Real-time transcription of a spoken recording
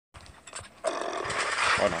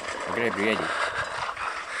Oh no, I gotta be ready.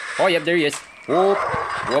 Oh yep, there he is. Whoop.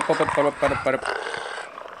 Whoop, whoop, whoop, whoop, whoop, whoop.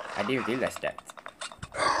 I didn't realize that.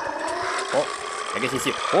 Oh, I guess he's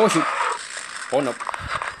here. Oh shoot. Oh no.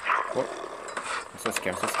 Oh. I'm so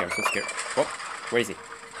scared, I'm so scared, I'm so scared. Oh, where is he?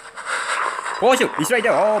 Oh shoot, he's right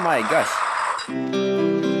there. Oh my gosh.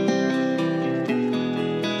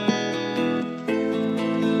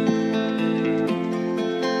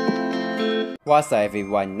 What's up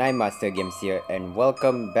everyone, Nightmaster Games here and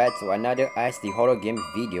welcome back to another SD horror game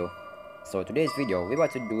video. So today's video we're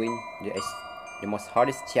about to doing the most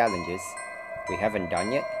hardest challenges we haven't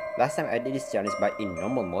done yet. Last time I did this challenge but in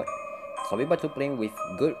normal mode. So we're about to playing with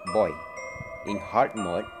Good Boy in hard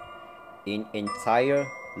mode in entire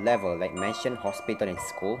level like mansion, hospital and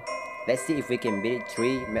school. Let's see if we can beat it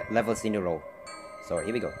 3 levels in a row. So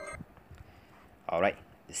here we go. Alright,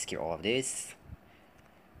 let's skip all of this.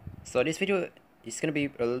 So this video is gonna be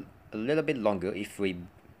a little bit longer if we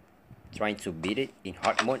trying to beat it in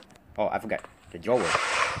hard mode. Oh, I forgot the drawer.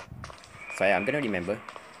 So yeah, I'm gonna remember.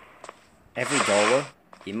 Every drawer,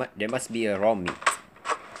 there must be a raw meat.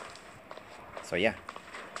 So yeah,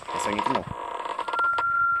 that's all you need to know.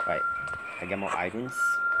 Right, I got more items.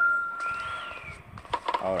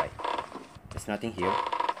 Alright, there's nothing here.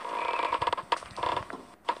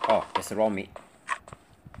 Oh, there's a raw meat.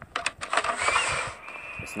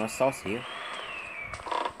 There's no sauce here.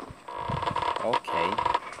 Okay.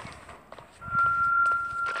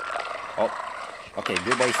 Oh, okay,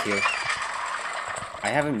 Good Boy is here. I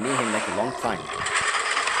haven't met him like a long time.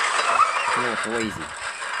 You know, where is he?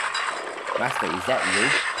 Master, is that you?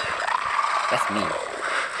 That's me.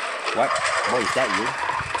 What? Boy, is that you?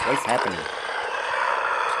 What is happening?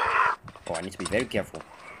 Oh, I need to be very careful.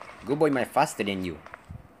 Good Boy might faster than you.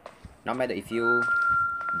 No matter if you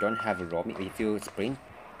don't have a raw meat, if you sprint,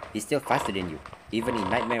 he's still faster than you, even in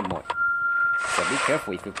nightmare mode. So be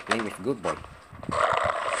careful if you're playing with Good Boy.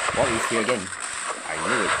 What is here again? I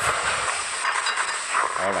knew it.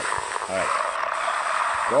 Alright, alright.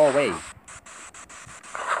 Go away.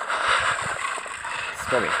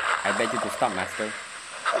 Sorry, I beg you to stop, Master.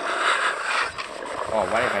 Oh,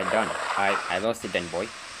 what have I done? I lost it then, boy.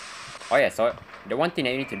 Oh yeah, so the one thing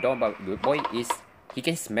that you need to know about Good Boy is he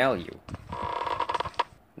can smell you.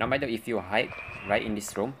 No matter if you hide right in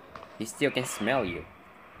this room, he still can smell you.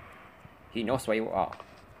 He knows where you are.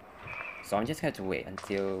 So I'm just going to wait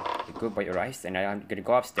until the Good Boy arrives and I'm gonna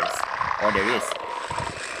go upstairs. Oh, there he is.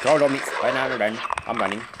 Throw the mix. Right now, run. I'm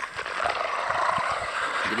running.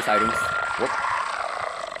 Get these items. Whoop.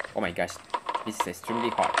 Oh my gosh. This is extremely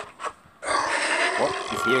hard. Oh,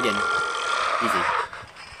 he's here again. Easy.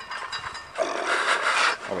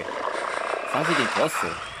 Oh wait. Sounds getting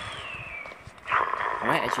closer. Am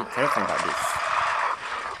I actually terrified about this?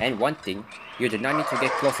 And one thing, you do not need to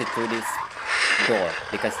get closer to this door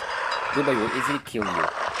because Good Boy will easily kill you.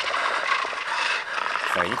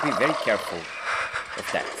 So you need to be very careful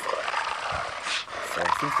of that. So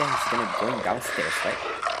it seems that he's gonna be going downstairs, right?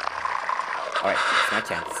 Alright, it's my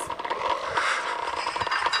chance.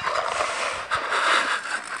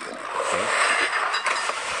 Okay.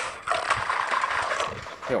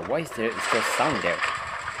 Yo, why is there still sound there?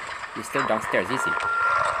 He's still downstairs, is he?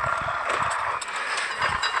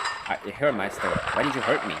 I heard Master. Why did you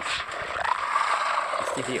hurt me? He's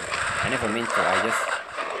still here. I never meant to, I just...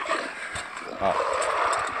 Oh.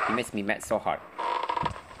 He makes me mad so hard.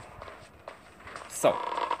 So.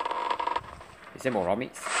 Is there more raw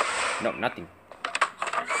meats? No, nothing.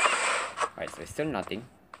 Alright, so there's still nothing.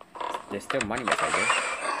 There's still money back there.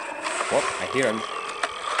 Oh, I hear him.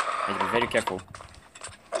 I need to be very careful.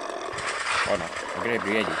 Oh no, I'm gonna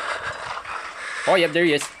be ready. Oh yep, there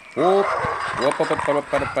he is. Whoop. Whoop, whoop, whoop,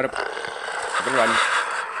 whoop, whoop, whoop. Run.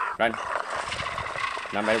 Run.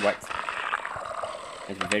 No matter what.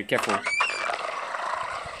 Let's be very careful.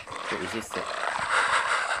 Where is this?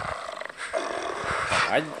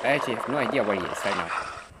 I actually have no idea where he is right now.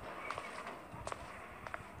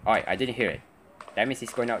 Alright, I didn't hear it. That means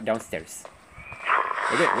he's going out downstairs.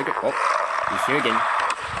 We're good, we're good. Oh, he's here again.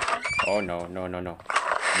 Oh no, no, no, no.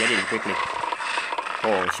 Get in quickly.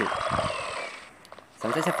 Oh shoot.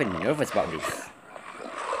 Sometimes I feel nervous about this.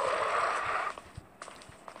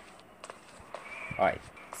 Alright,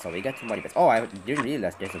 so we got 2 money bags. Oh, I didn't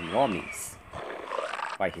realize there's some raw meats.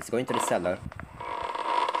 Alright, he's going to the cellar.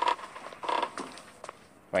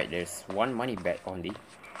 Right, there's 1 money bag only.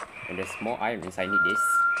 And there's more irons, I need this.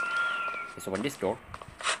 Let's open this door.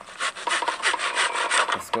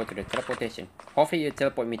 Let's go to the teleportation. Hopefully you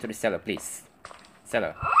teleport me to the cellar, please.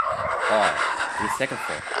 Cellar. Oh, to the 2nd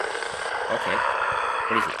floor. Okay.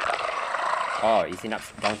 What is it? Oh, it's in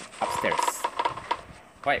upstairs.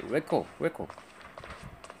 Right, we're cool, we're cool.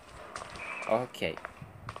 Okay.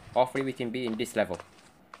 Hopefully we can be in this level.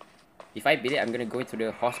 If I beat it, I'm gonna go into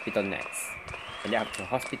the hospital next. And then after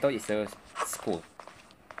hospital is a school.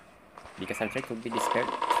 Because I'm trying to beat this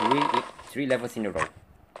three levels in a row.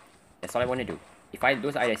 That's all I wanna do. If I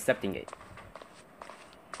lose, I'm accepting it.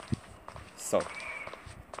 So.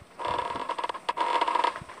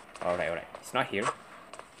 Alright. It's not here.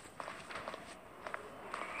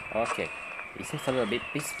 Okay. It seems a little bit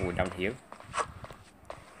peaceful down here.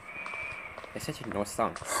 There's actually no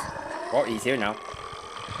sounds. Oh, it's here now.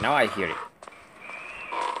 Now I hear it.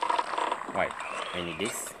 Right. I need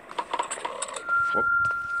this. Whoop.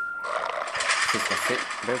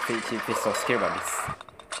 Don't feel so scared about this.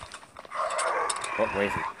 Oh, where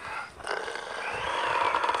is it?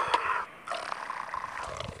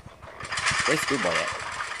 Where's good boy at?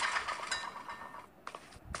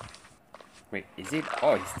 Wait, is it?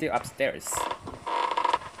 Oh, he's still upstairs.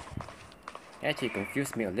 It actually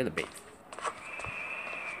confused me a little bit.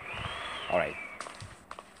 Alright.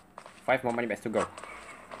 5 more money bags to go.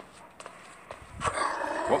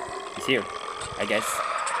 Whoop, he's here, I guess.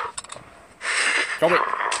 Throw it!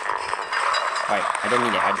 Alright, I don't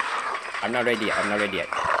need it. I'm not ready yet.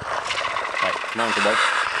 Right, come on, good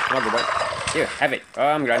boy. Here, have it. Oh,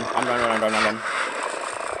 I'm run.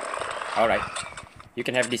 Alright. You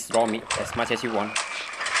can have this raw meat as much as you want.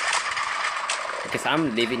 Because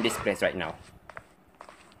I'm leaving this place right now.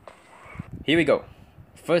 Here we go.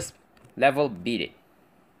 First level, beat it.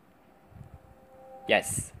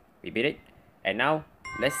 Yes, we beat it. And now,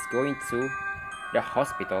 let's go into the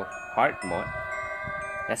hospital hard mode.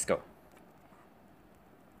 Let's go.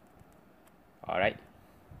 Alright.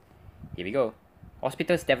 Here we go.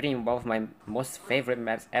 Hospital is definitely one of my most favorite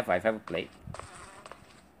maps I've ever played.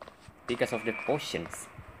 Because of the potions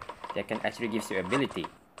that can actually give you ability.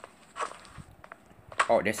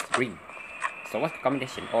 Oh, there's green. So what's the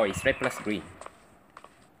combination? Oh, it's red plus green.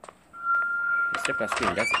 It's red plus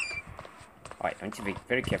green, does it? Alright, I need to be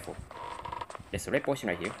very careful. There's a red potion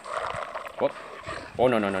right here. What? Oh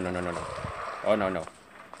no. Oh no.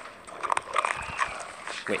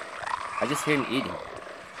 Wait, I just hear him eating.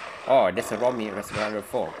 Oh, there's a raw meat restaurant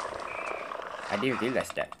 4. I didn't realize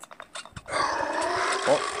that.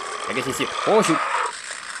 Oh, I guess he's here. Oh shoot!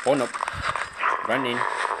 Oh no. Run in.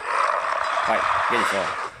 Right, get this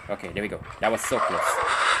all. Okay, there we go. That was so close.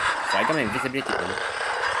 So I got my invisibility on.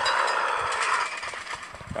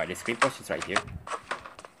 Right, there's green potions right here.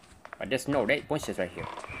 But there's no red potions right here.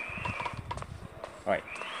 Alright.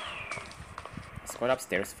 Let's go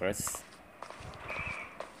upstairs first.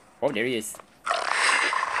 Oh, there he is.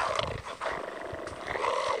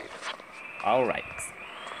 Alright.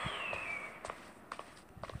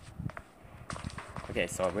 Okay,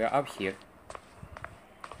 so we're up here.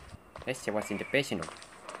 Let's check what's in the patient room.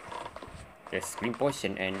 There's green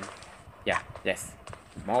potion and yes,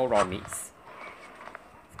 more raw meats.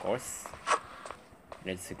 Of course.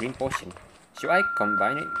 There's a green potion. Should I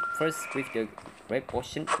combine it first with the red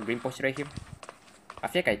potion, green potion right here? I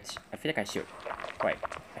feel like I should. Right,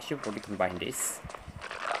 I should probably combine this.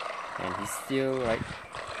 And he's still like,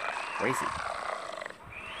 where is he?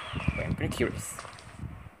 Wait, I'm pretty curious.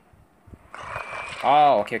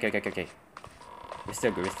 Oh, okay. We're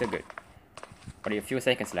still good. Only a few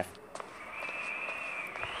seconds left.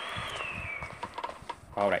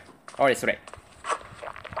 Alright. Oh, it's right.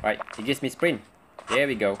 Alright, it gives me sprint. There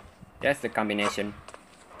we go. That's the combination.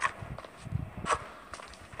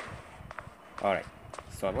 Alright.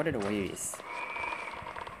 So what are the ways?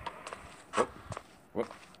 Whoop.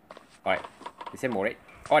 Alright. Is there more right?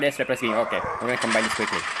 Oh, there's red plus green. Okay. I'm gonna combine this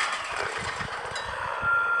quickly.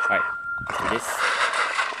 Alright. Let's do this.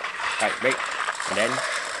 Alright, wait. And then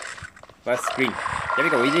plus green. There we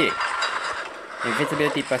go, we did it.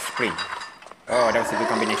 Invincibility plus green. Oh, that was a good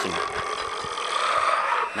combination.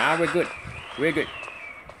 Now we're good.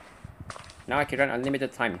 Now I can run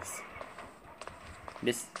unlimited times.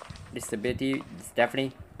 This ability is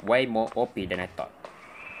definitely way more OP than I thought.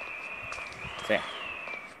 So yeah.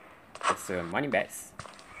 There's money bags.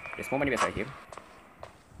 There's more money bags right here.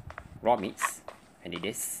 Raw meats. I need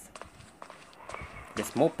this.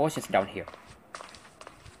 There's more potions down here.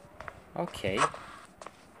 Okay.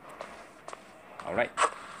 Alright.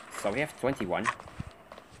 So we have 21.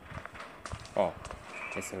 Oh.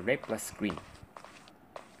 There's a red plus green.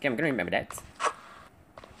 Okay, I'm gonna remember that.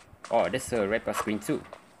 Oh, there's a red plus green too.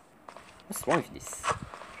 What's wrong with this?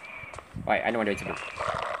 Alright, I know what I need to do.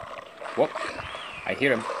 Whoop. I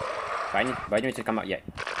hear him. But I don't need to come out yet.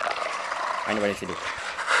 I know what I need to do.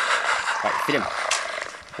 Alright, feed him.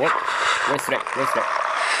 Whoop. Where's red?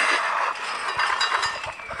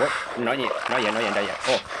 Whoop. Not yet.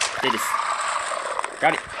 Oh, take this.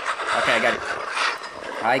 Got it. Okay, I got it.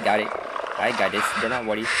 I got it. I got this. Do not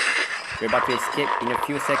worry. We're about to escape in a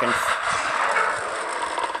few seconds.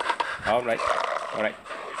 Alright. Alright.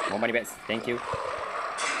 More money bets. Thank you.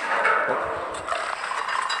 Oh.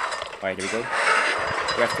 Alright, here we go.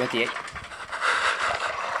 We have 28.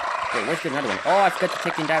 Wait, where's the another one? Oh, I forgot to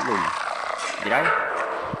check in that room. Did I?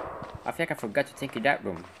 I think I forgot to take in that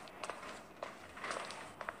room.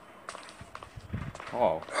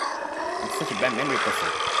 Oh. I'm such a bad memory person.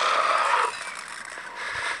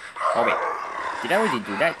 Oh wait. Did I already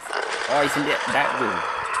do that? Oh, it's in that room.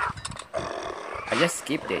 I just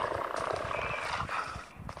skipped it.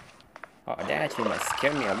 Oh, that actually might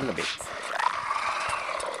scare me a little bit.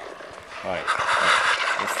 Alright.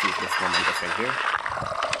 Let's see if there's one more right here.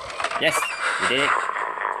 Yes! We did it!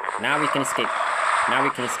 Now we can escape. Now we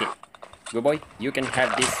can escape. Good boy, you can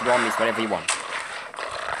have this raw meat whatever you want.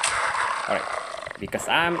 Alright. Because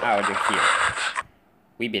I'm out of here.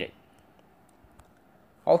 We beat it.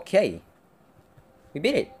 Okay. We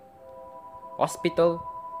beat it. Hospital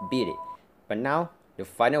beat it. But now, the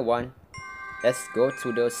final one. Let's go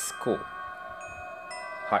to the school.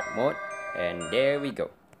 Hard mode. And there we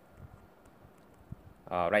go.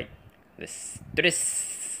 Alright. Let's do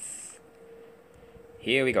this.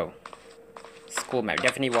 Here we go. School map.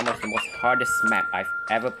 Definitely one of the most hardest map I've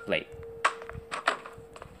ever played.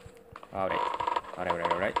 Alright.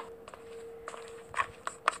 Alright.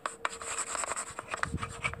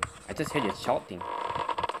 I just heard you shouting.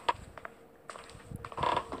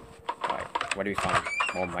 Alright, what do we find?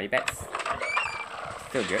 More money bets.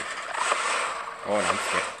 Still good. Oh, no, I'm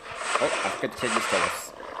scared. Oh, I forgot to check these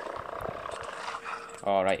colors.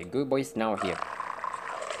 Alright, good boy is now here.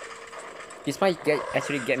 This might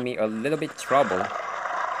actually get me a little bit trouble.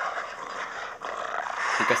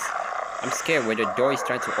 Because I'm scared where the door is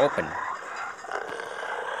trying to open.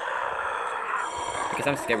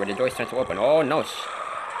 Oh no!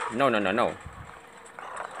 No.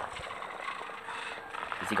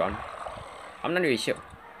 Is he gone? I'm not really sure.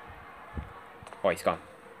 Oh, he's gone.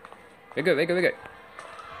 We're good.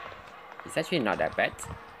 It's actually not that bad.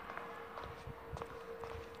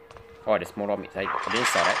 Oh, there's more of me. I didn't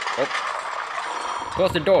saw that. Oh,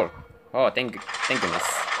 close the door. Oh, thank goodness.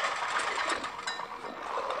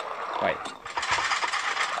 Right.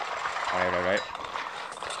 Alright.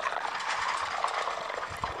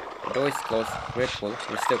 The door is closed. We're cool.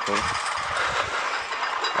 We're still cool.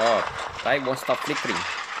 Oh, light won't stop flickering.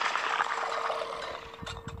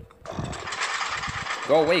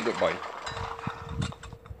 Go away, good boy.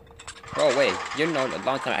 Go away. You know, a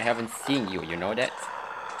long time I haven't seen you. You know that?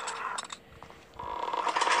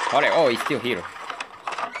 Alright, oh, he's still here.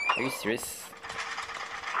 Are you serious?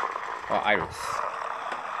 Oh, Iris.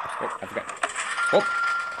 Oh, I forgot. Oh!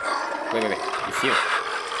 Wait. He's here.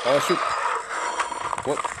 Oh, shoot.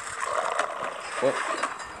 Whoop.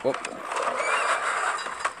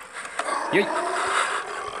 Yay!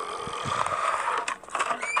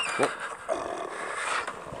 Whoop.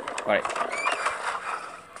 Alright.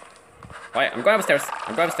 Alright, I'm going upstairs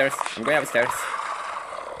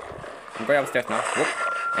now. Whoop.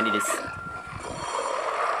 I need this.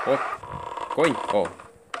 Oh, going. Oh,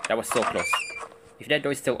 that was so close. If that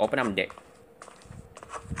door is still open, I'm dead.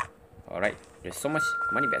 Alright, there's so much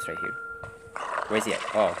money bags right here. Where is he at?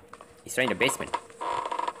 Oh, he's right in the basement.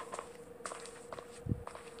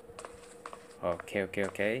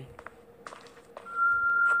 Okay.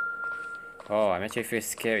 Oh, I'm actually feel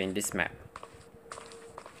scared in this map.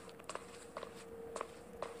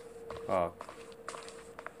 Oh.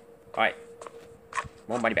 Alright.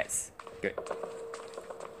 More money bags. Good.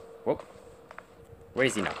 Whoop. Where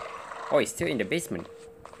is he now? Oh, he's still in the basement.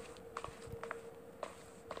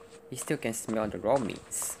 He still can smell the raw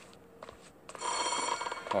meats.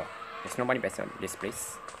 Oh, there's no money bags on this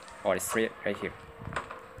place. Oh, it's right here.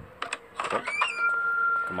 Oh.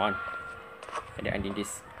 Come on. And then I need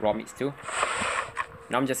this raw meats too.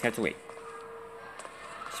 Now I'm just going to wait.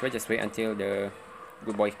 Should I just wait until the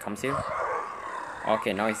good boy comes here?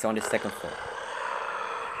 Okay, now he's on the second floor.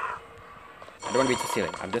 I don't want to be too silly.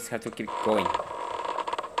 I'm just have to keep going.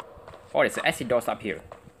 Oh, there's an acid doors up here.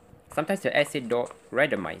 Sometimes the acid door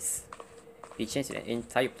randomizes. It changes the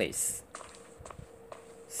entire place.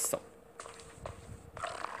 So.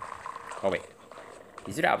 Oh wait.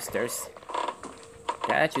 Is it upstairs?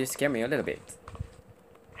 That actually scared me a little bit.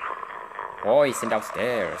 Oh, he's in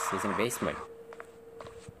downstairs. He's in the basement.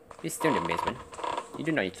 He's still in the basement. You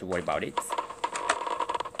do not need to worry about it.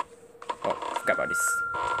 Oh, forgot about this.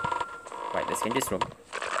 Right, let's get in this room.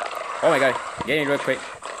 Oh my god, get in real quick.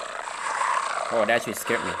 Oh, that actually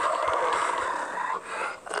scared me.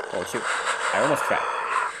 Oh shoot, I almost tried.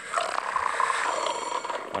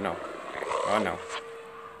 Oh no. Oh no.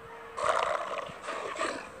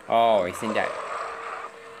 Oh, it's in that.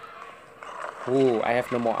 Ooh, I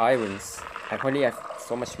have no more irons. I only have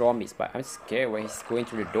so much raw meat, but I'm scared when he's going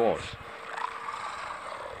through the door.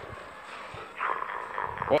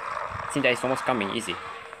 Oh, I think that is almost coming. Easy.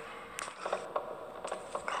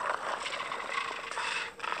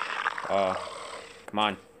 Oh, come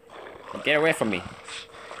on. Get away from me.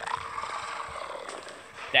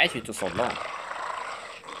 That actually took so long.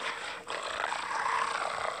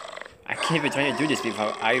 I can't even try to do this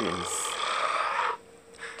without irons.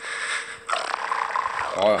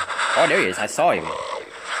 Oh, there he is. I saw him.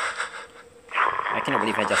 I cannot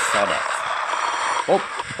believe I just saw that. Oh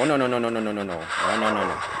no.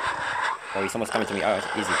 Oh, he's almost coming to me. Oh, it's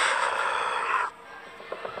easy.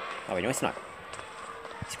 Oh wait, no it's not.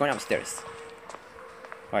 He's going upstairs.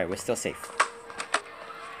 Alright, we're still safe.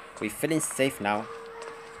 We're feeling safe now.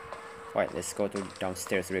 Alright, let's go to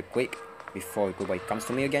downstairs real quick before Goodboy comes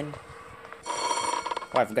to me again.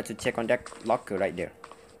 Oh, I forgot to check on that locker right there.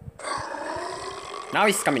 Now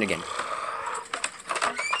he's coming again.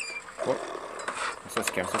 Oh, I'm so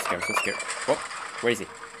scared. Oh, where is he?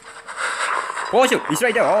 Oh shoot, he's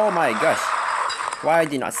right there. Oh my gosh. Why I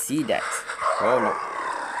did not see that? Oh no.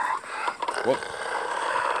 Whoa.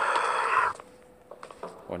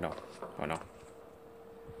 Oh no.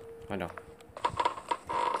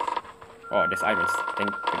 Oh, there's irons.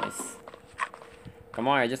 Thank goodness. Come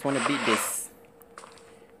on, I just want to beat this.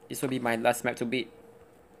 This will be my last map to beat.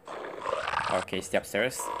 Okay, stay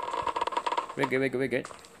upstairs. We're good.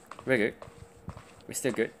 We're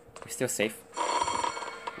still good. We're still safe.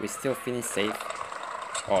 We're still feeling safe.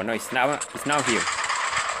 Oh no, it's now here.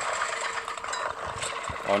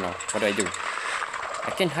 Oh no, what do I do?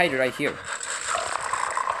 I can't hide right here.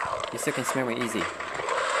 You still can smell me easy.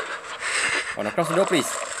 Oh no, close the door please.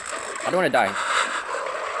 I don't want to die.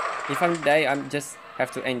 If I die, I'm just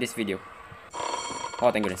have to end this video.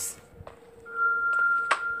 Oh, thank goodness.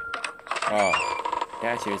 Oh,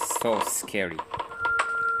 that actually is so scary.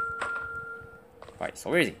 Right, so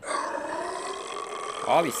where is he?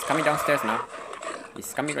 Oh, he's coming downstairs now.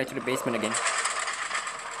 He's coming right to the basement again.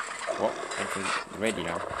 Oh, I'm ready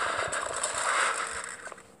now.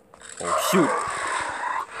 Oh, shoot!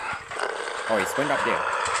 Oh, he's going up there.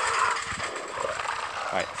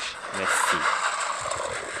 Alright, let's see.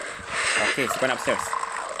 Okay, he's going upstairs.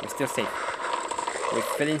 We're still safe. We're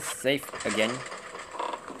feeling safe again.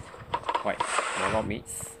 Right, more raw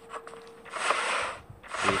meats.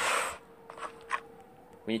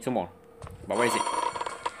 We need 2 more. But where is it?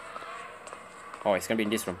 Oh, it's gonna be in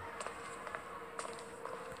this room.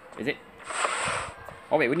 Is it?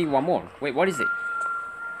 Oh wait, we need 1 more. Wait, what is it?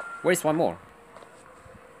 Where is 1 more?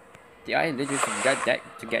 Did I literally forget that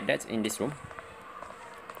to get that in this room?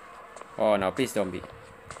 Oh no, please don't be.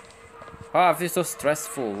 Oh, I feel so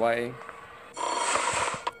stressful. Why?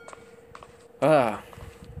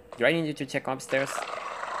 Do I need you to check upstairs?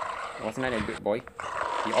 Wasn't I a good boy?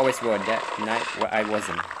 You always were that night where I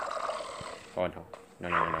wasn't. Oh no. No.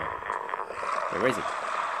 Wait, where is it?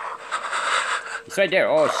 It's right there.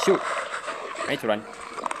 Oh shoot. I need to run.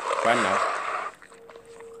 Run now.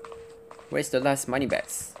 Where's the last money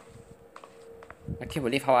bags? I can't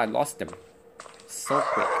believe how I lost them. So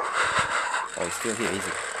quick. Oh, it's still here,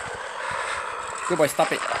 easy. Good boy,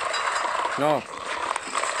 stop it. No.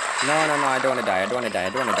 No, I don't wanna die.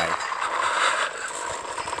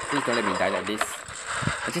 Please don't let me die like this.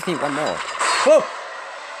 I just need 1 more. Whoa!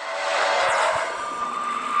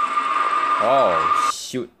 Oh,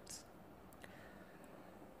 shoot.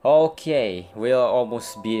 Okay, we'll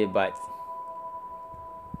almost beat it, but...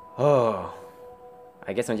 Oh...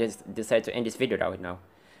 I guess I just decided to end this video right now.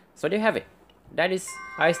 So there you have it. That is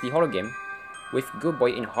the horror game with Good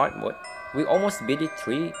Boy in hard mode. We almost beat it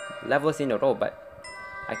 3 levels in a row, but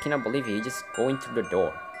I cannot believe he just going through the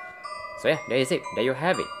door. So yeah, there is it. There you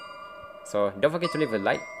have it. So don't forget to leave a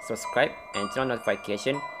like, subscribe, and turn on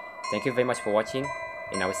notification. Thank you very much for watching,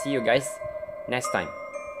 and I will see you guys next time.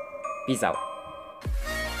 Peace out.